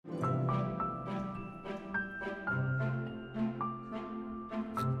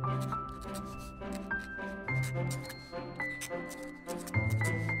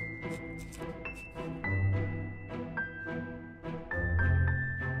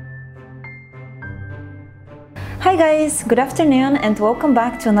Hi guys, good afternoon and welcome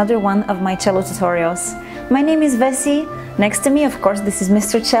back to another one of my cello tutorials. My name is Vesi. Next to me, of course, this is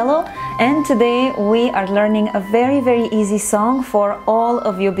Mr. Cello, and today we are learning a very easy song for all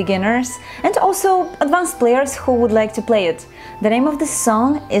of you beginners and also advanced players who would like to play it. The name of this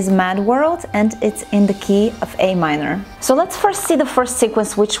song is Mad World and it's in the key of A minor. So let's first see the first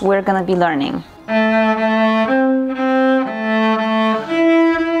sequence which we're gonna be learning.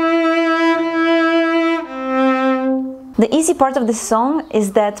 The easy part of this song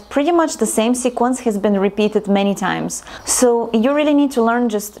is that pretty much the same sequence has been repeated many times. So you really need to learn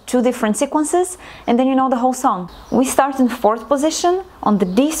just two different sequences and then you know the whole song. We start in 4th position on the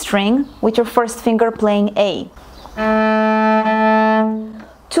D string with your first finger playing A.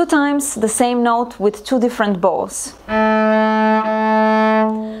 2 times the same note with 2 different bows.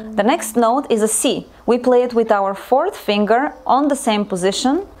 The next note is a C. We play it with our 4th finger on the same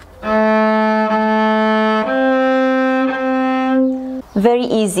position. Very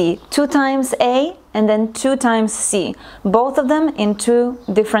easy. 2 times A and then 2 times C. Both of them in 2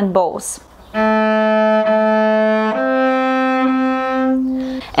 different bows.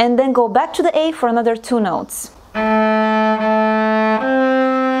 And then go back to the A for another 2 notes.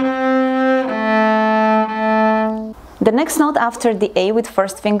 The next note after the A with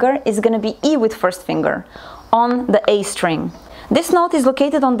first finger is going to be E with first finger on the A string. This note is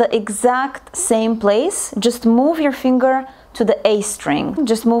located on the exact same place. Just move your finger to the A string.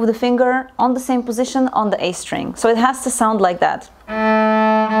 Just move the finger on the same position on the A string. So it has to sound like that.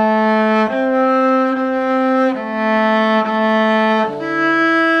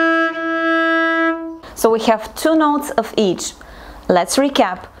 So we have 2 notes of each. Let's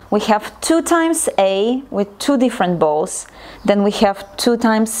recap. We have 2 times A with 2 different bows. Then we have 2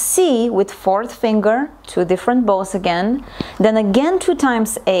 times C with 4th finger, 2 different bows again. Then again 2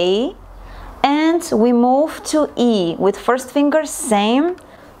 times A. And we move to E with first finger, same,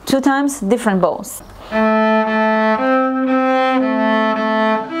 2 times different bows.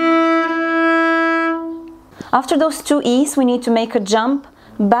 After those 2 E's, we need to make a jump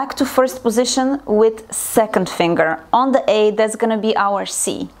back to first position with 2nd finger. On the A, that's gonna be our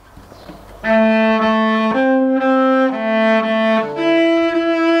C.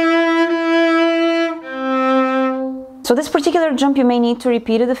 So this particular jump you may need to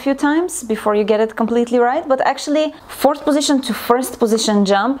repeat it a few times before you get it completely right, but actually 4th position to 1st position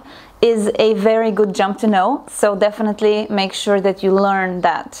jump is a very good jump to know, so definitely make sure that you learn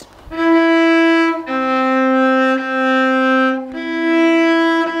that.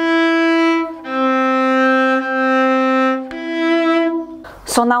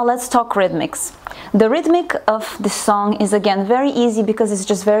 So now let's talk rhythmics. The rhythmic of this song is again very easy because it's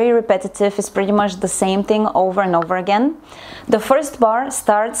just very repetitive. It's pretty much the same thing over and over again. The first bar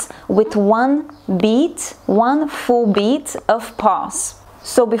starts with 1 beat, 1 full beat of pause.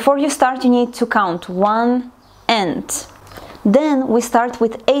 So before you start, you need to count 1 and. Then we start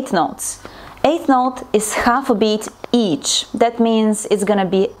with 8 notes. 8th note is half a beat each. That means it's gonna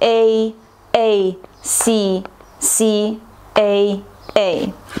be A, C, C, A.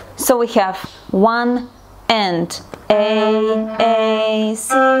 So we have 1 and A, C,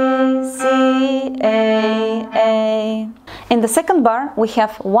 C, A. In the second bar we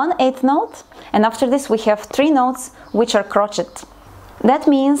have 1/8 note, and after this we have 3 notes which are crotchet. That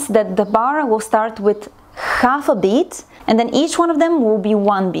means that the bar will start with half a beat and then each one of them will be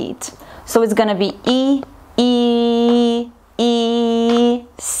 1 beat. So it's gonna be E, E, E,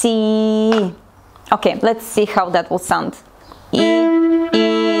 C. Okay, let's see how that will sound. E, E,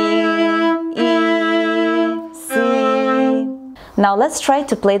 E, C. Now let's try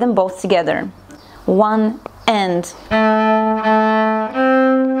to play them both together. 1 and.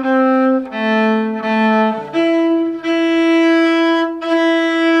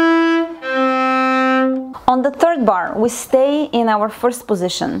 On the 3rd bar, we stay in our 1st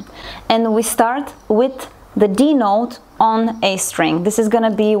position and we start with the D note on A string. This is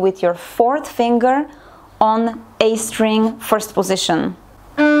gonna be with your 4th finger on A string, 1st position.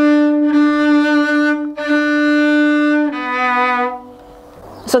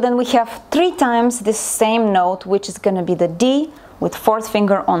 So then we have 3 times this same note, which is gonna be the D with 4th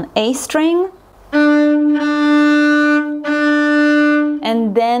finger on A string.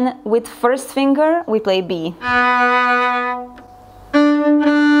 And then with 1st finger, we play B.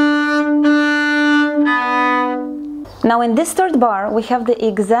 Now in this 3rd bar, we have the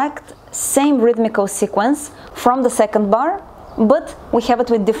exact same rhythmical sequence from the 2nd bar, but we have it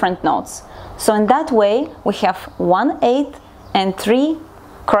with different notes. So in that way, we have 1/8 and 3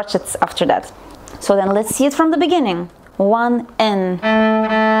 crotchets after that. So then let's see it from the beginning. 1 and.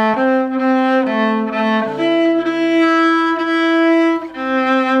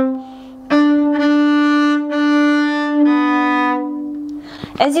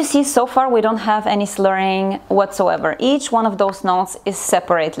 As you see, so far we don't have any slurring whatsoever. Each one of those notes is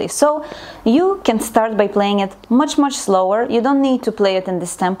separately. So you can start by playing it much slower. You don't need to play it in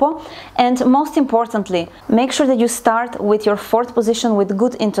this tempo. And most importantly, make sure that you start with your fourth position with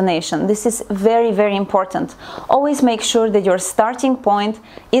good intonation. This is very important. Always make sure that your starting point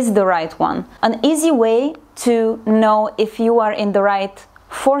is the right one. An easy way to know if you are in the right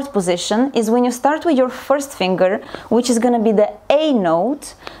fourth position is when you start with your first finger, which is going to be the A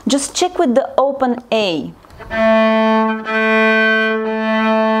note. Just check with the open A.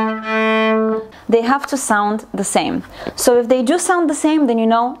 They have to sound the same. So if they do sound the same, then you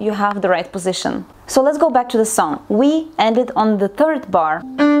know you have the right position. So let's go back to the song. We ended on the third bar.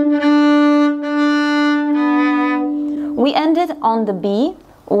 We ended on the B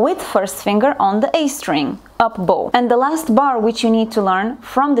with first finger on the A string, up bow. And the last bar which you need to learn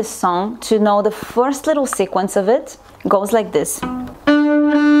from this song to know the first little sequence of it goes like this.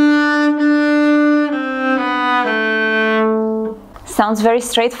 Sounds very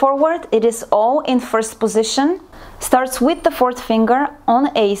straightforward. It is all in first position. Starts with the fourth finger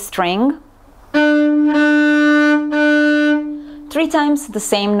on A string. 3 times the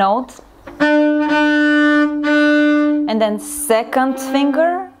same note. And then second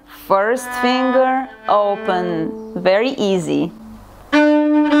finger, first finger, open. Very easy.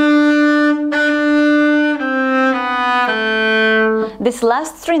 These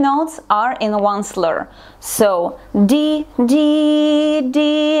last 3 notes are in one slur. So D, D,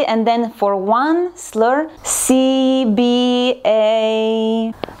 D, and then for one slur, C, B,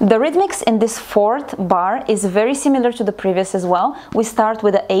 A. The rhythmics in this fourth bar is very similar to the previous as well. We start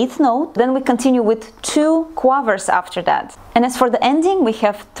with the 8th note, then we continue with 2 quavers after that. And as for the ending, we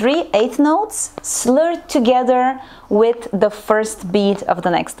have 3 8th notes slurred together with the first beat of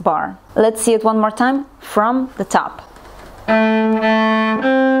the next bar. Let's see it one more time from the top.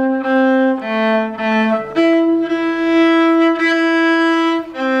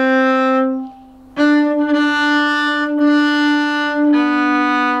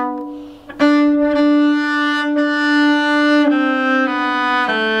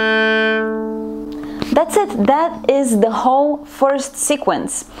 That's it. That is the whole first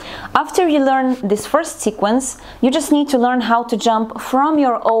sequence. After you learn this first sequence, you just need to learn how to jump from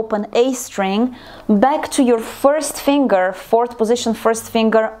your open A string back to your first finger, fourth position, first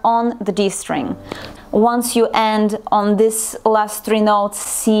finger on the D string. Once you end on this last 3 notes,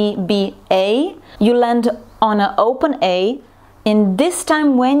 C, B, A, you land on an open A. In this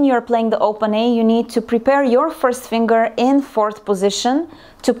time, when you're playing the open A, you need to prepare your first finger in fourth position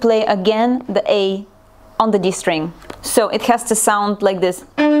to play again the A on the D string. So it has to sound like this.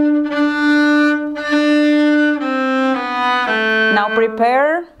 Now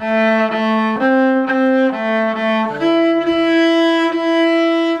prepare.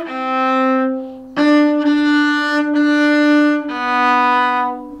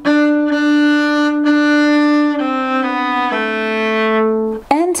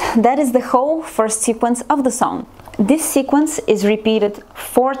 And that is the whole first sequence of the song. This sequence is repeated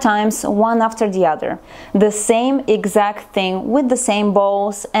 4 times, one after the other. The same exact thing with the same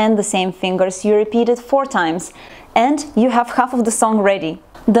bows and the same fingers. You repeat it 4 times and you have half of the song ready.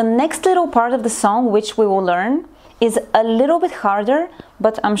 The next little part of the song which we will learn is a little bit harder,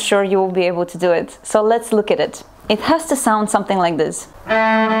 but I'm sure you will be able to do it. So let's look at it. It has to sound something like this.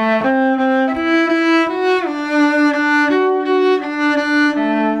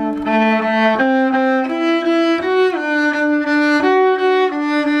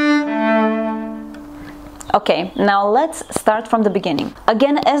 Okay, now let's start from the beginning.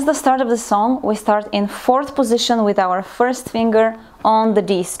 Again, as the start of the song, we start in fourth position with our first finger on the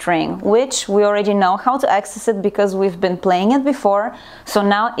D string, which we already know how to access it because we've been playing it before, so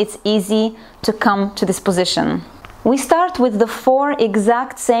now it's easy to come to this position. We start with the 4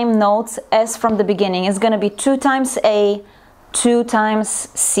 exact same notes as from the beginning. It's gonna be 2 times A, 2 times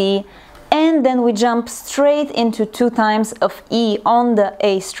C, and then we jump straight into 2 times of E on the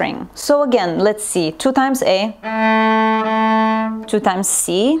A string. So again, let's see, 2 times A, 2 times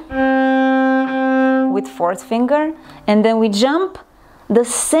C with fourth finger, and then we jump the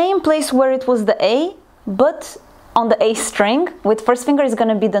same place where it was the A, but on the A string with first finger is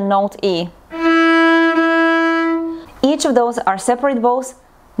gonna be the note E. Each of those are separate bows,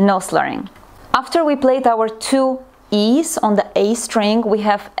 no slurring. After we played our 2 E's on the A string, we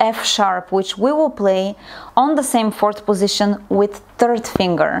have F sharp, which we will play on the same fourth position with third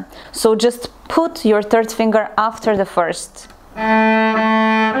finger. So just put your third finger after the first.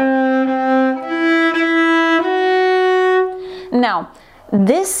 Now,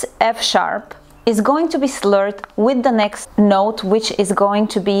 this F sharp is going to be slurred with the next note, which is going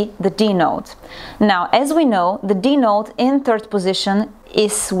to be the D note. Now, as we know, the D note in third position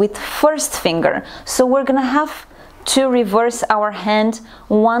is with first finger, so we're gonna have to reverse our hand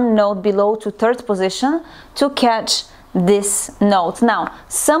one note below to third position to catch this note. Now,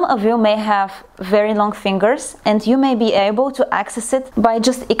 some of you may have very long fingers and you may be able to access it by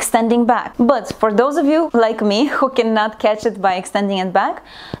just extending back. But for those of you like me who cannot catch it by extending it back,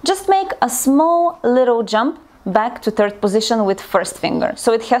 just make a small little jump back to third position with first finger.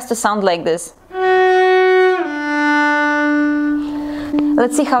 So it has to sound like this.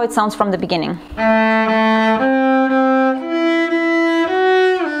 Let's see how it sounds from the beginning.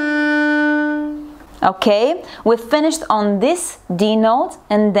 Okay, we finished on this D note,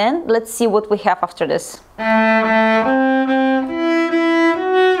 and then let's see what we have after this.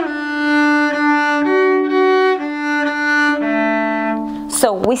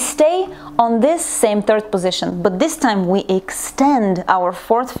 So we stay on this same third position, but this time we extend our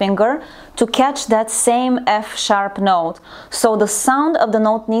fourth finger to catch that same F sharp note. So the sound of the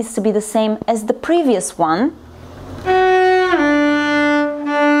note needs to be the same as the previous one.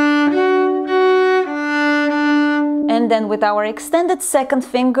 And then with our extended second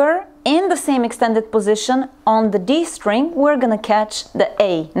finger in the same extended position on the D string, we're gonna catch the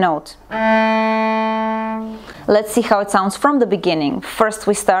A note. Let's see how it sounds from the beginning. First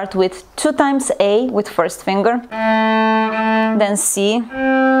we start with 2 times A with first finger, then C,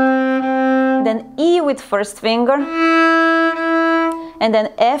 then E with first finger, and then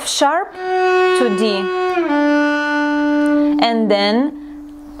F sharp to D, and then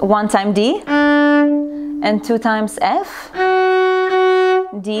 1 time D, and 2 times F,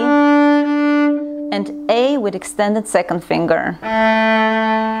 D, and A with extended second finger.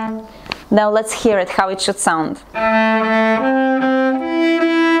 Now let's hear it, how it should sound.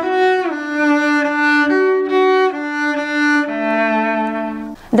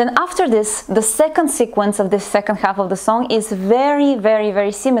 Then after this, the second sequence of this second half of the song is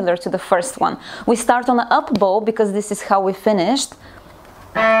very similar to the first one. We start on an up bow because this is how we finished.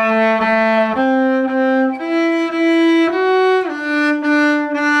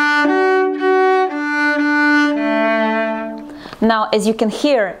 Now, as you can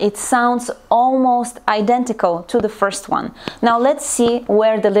hear, it sounds almost identical to the first one. Now let's see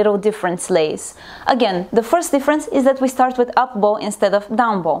where the little difference lays. Again, the first difference is that we start with up bow instead of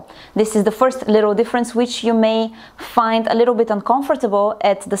down bow. This is the first little difference, which you may find a little bit uncomfortable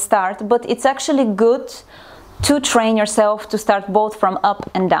at the start, but it's actually good to train yourself to start both from up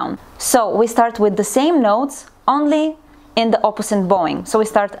and down. So we start with the same notes, only in the opposite bowing. So we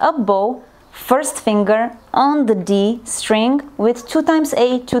start up bow, first finger on the D string with 2 times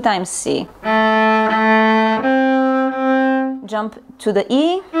A, 2 times C. Jump to the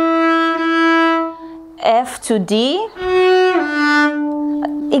E, F to D,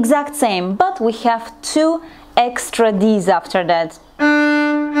 exact same, but we have 2 extra Ds after that.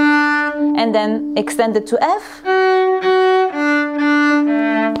 And then extend it to F,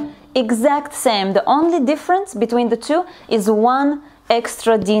 exact same. The only difference between the two is 1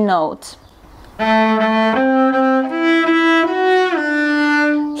 extra D note.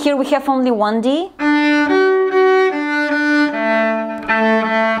 Here we have only 1 D.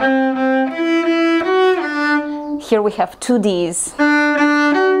 Here we have 2 Ds.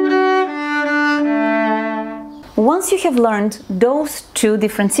 Once you have learned those 2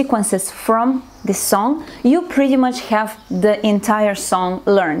 different sequences from this song, you pretty much have the entire song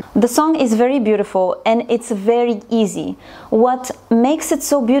learned. The song is very beautiful and it's very easy. What makes it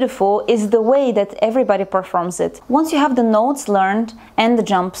so beautiful is the way that everybody performs it. Once you have the notes learned and the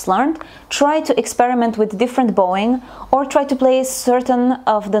jumps learned, try to experiment with different bowing or try to play certain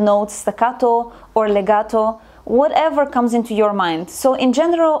of the notes staccato or legato, whatever comes into your mind. So in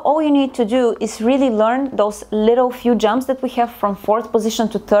general, all you need to do is really learn those little few jumps that we have from 4th position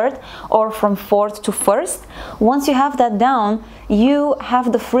to 3rd or from 4th to 1st. Once you have that down, you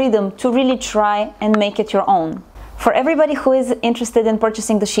have the freedom to really try and make it your own. For everybody who is interested in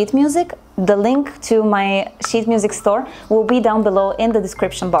purchasing the sheet music, the link to my sheet music store will be down below in the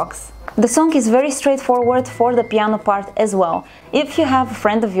description box. The song is very straightforward for the piano part as well. If you have a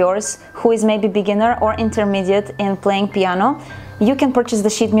friend of yours who is maybe beginner or intermediate in playing piano, you can purchase the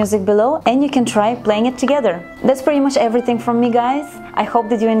sheet music below and you can try playing it together. That's pretty much everything from me, guys. I hope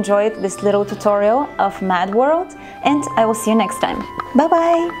that you enjoyed this little tutorial of Mad World, and I will see you next time. Bye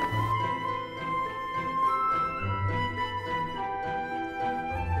bye!